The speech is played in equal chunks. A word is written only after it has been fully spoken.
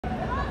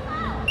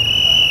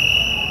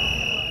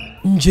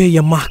Nje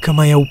ya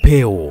mahakama ya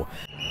Upeo,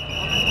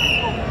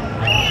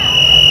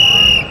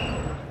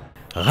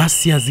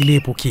 ghasia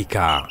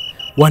ziliepukika.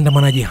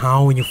 Waandamanaji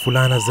hao wenye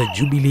fulana za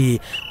Jubilee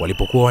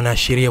walipokuwa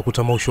wanaashiria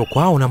kutamaushwa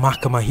kwao na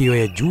mahakama hiyo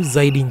ya juu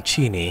zaidi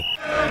nchini,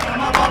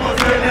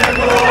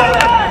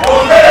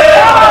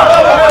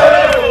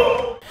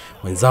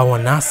 wenzao wa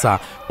NASA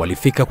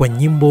walifika kwa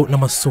nyimbo na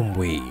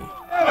masumbwi.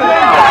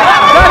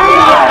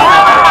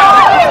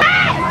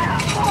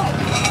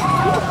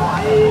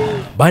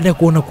 Baada ya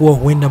kuona kuwa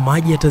huenda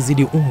maji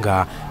yatazidi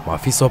unga,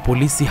 maafisa wa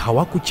polisi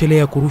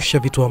hawakuchelea kurusha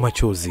vitoa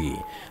machozi.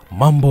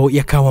 Mambo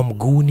yakawa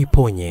mguuni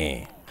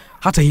ponye.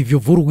 Hata hivyo,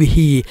 vurugu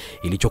hii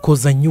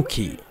ilichokoza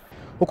Nyuki.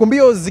 Huku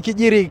mbio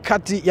zikijiri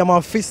kati ya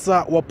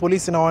maafisa wa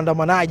polisi na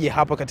waandamanaji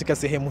hapa katika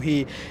sehemu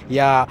hii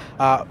ya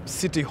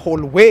City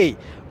Hallway,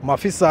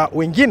 maafisa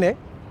wengine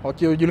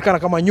wakijulikana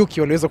kama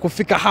Nyuki waliweza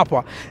kufika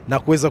hapa na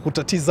kuweza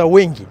kutatiza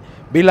wengi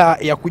bila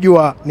ya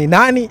kujua ni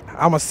nani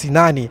ama si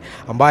nani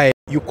ambaye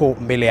yuko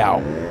mbele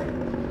yao.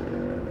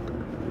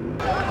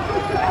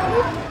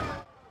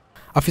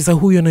 Afisa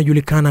huyu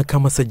anajulikana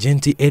kama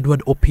Sergeant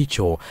Edward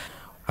Opicho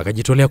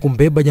akajitolea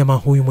kumbeba jamaa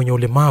huyu mwenye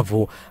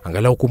ulemavu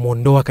angalau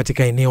kumuondoa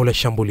katika eneo la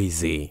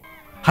shambulizi.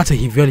 Hata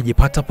hivyo,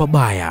 alijipata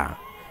pabaya.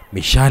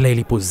 Mishale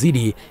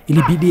ilipozidi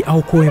ilibidi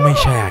aokoe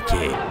maisha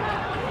yake.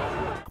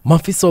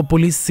 Maafisa wa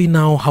polisi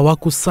nao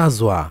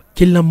hawakusazwa,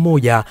 kila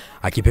mmoja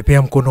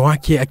akipepea mkono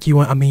wake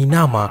akiwa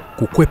ameinama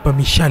kukwepa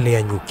mishale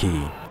ya Nyuki.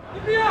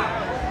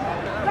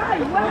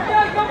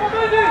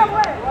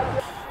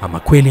 Ama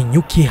kweli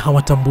Nyuki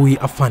hawatambui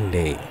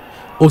afande.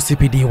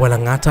 OCPD wa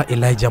Lang'ata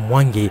Elija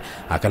Mwangi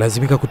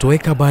akalazimika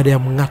kutoweka baada ya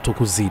mng'ato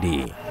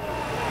kuzidi.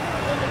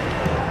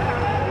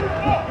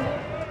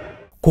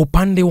 Kwa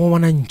upande wa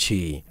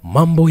wananchi,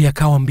 mambo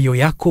yakawa mbio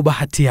yako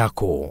bahati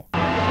yako.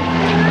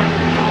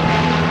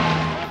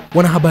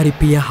 Wanahabari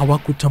pia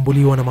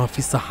hawakutambuliwa na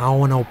maafisa hao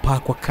wanaopaa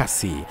kwa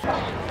kasi.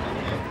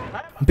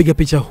 Mpiga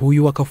picha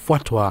huyu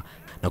akafuatwa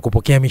na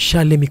kupokea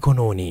mishale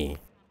mikononi.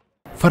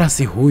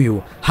 Farasi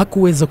huyu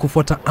hakuweza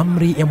kufuata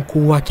amri ya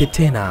mkuu wake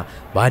tena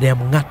baada ya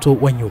mng'ato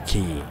wa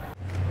Nyuki.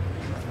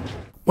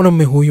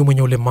 Mwanamume huyu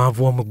mwenye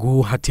ulemavu wa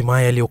mguu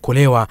hatimaye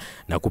aliokolewa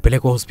na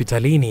kupelekwa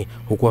hospitalini,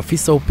 huku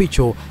afisa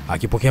Opicho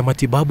akipokea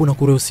matibabu na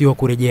kuruhusiwa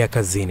kurejea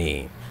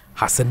kazini.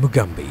 Hassan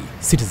Mugambi,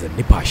 Citizen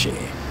Nipashe.